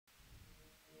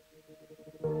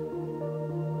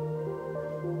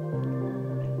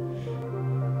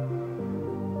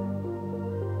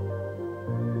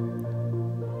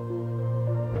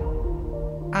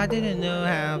I didn't know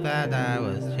how bad I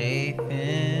was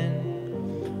chafing.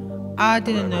 I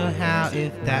didn't know how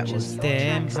if that was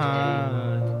damn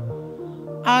hard.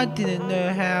 I didn't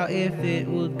know how if it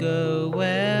would go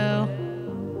well.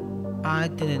 I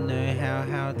didn't know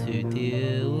how to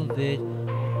deal with it.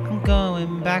 I'm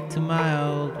going back to my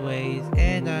old ways,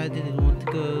 and I didn't want to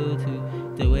go to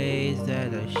the ways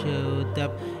that I showed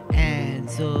up. And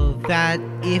so that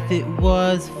if it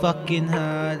was fucking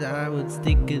hard, I would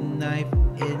stick a knife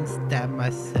and stab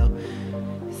myself.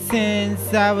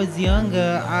 Since I was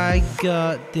younger, I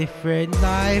got different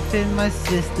life, and my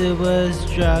sister was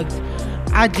drugged.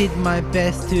 I did my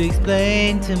best to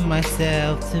explain to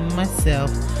myself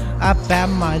about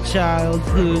my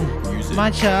childhood,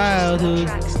 my childhood.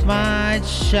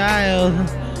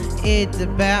 It's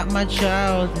about my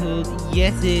childhood.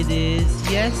 Yes it is,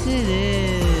 yes it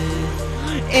is.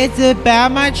 It's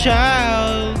about my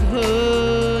childhood.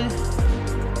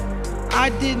 I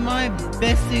did my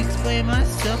best to explain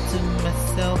myself to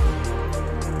myself.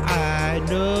 I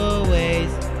know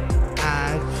ways,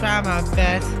 I try my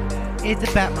best. It's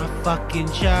about my fucking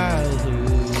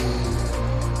childhood.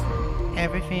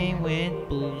 Everything went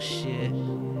bullshit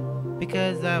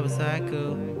because I was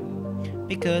psycho,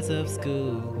 because of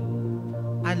school.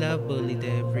 I love bullied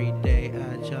every day.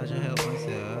 I try to help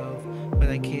myself, but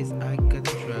I guess I got in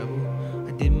trouble.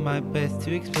 I did my best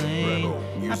to explain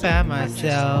about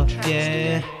myself,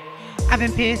 yeah. I've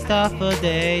been pissed off for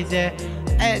days, yeah.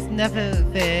 It's never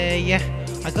fair, yeah.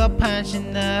 I got punched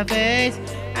in the face.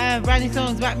 I'm writing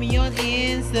songs about me on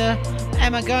Insta.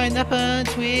 Am I going up on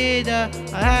Twitter?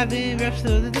 I haven't reps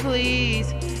to the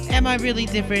police. Am I really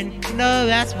different? No,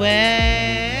 that's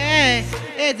way.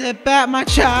 It's about my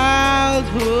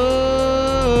childhood.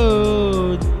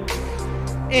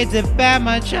 It's about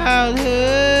my childhood.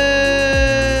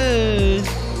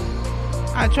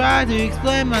 I try to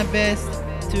explain my best,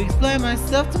 to explain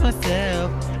myself to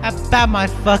myself about my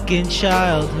fucking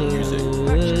childhood.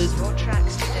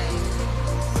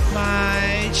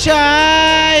 My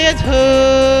childhood.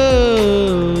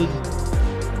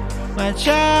 My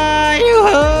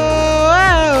childhood.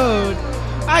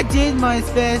 I did my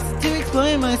best to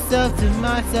explain myself to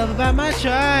myself about my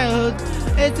childhood.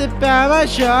 It's about my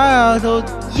childhood.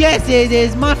 Yes, it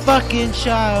is my fucking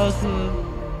childhood.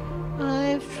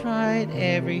 I've tried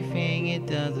everything, it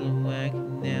doesn't work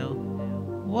now.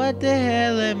 What the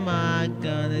hell am I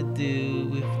gonna do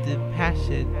with the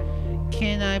passion?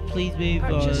 Can I please move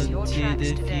on to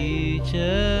the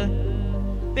future?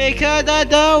 Because I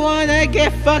don't wanna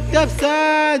get fucked up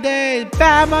Sunday.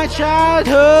 About my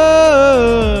childhood.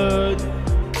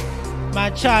 My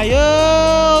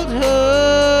childhood.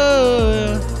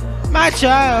 My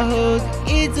childhood.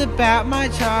 It's about my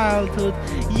childhood.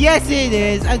 Yes it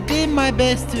is. I did my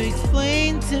best to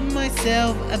explain to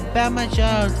myself about my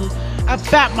childhood.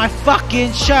 About my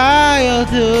fucking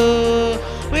childhood.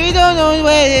 We don't know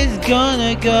where it's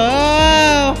gonna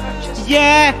go.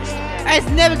 Yeah, it's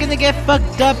never gonna get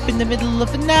fucked up in the middle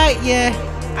of the night. Yeah,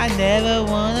 I never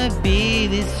wanna be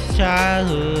this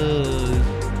childhood.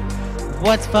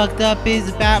 What's fucked up is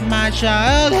about my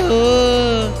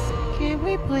childhood. Can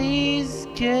we please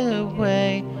get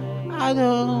away? I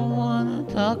don't wanna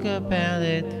talk about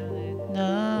it.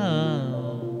 No.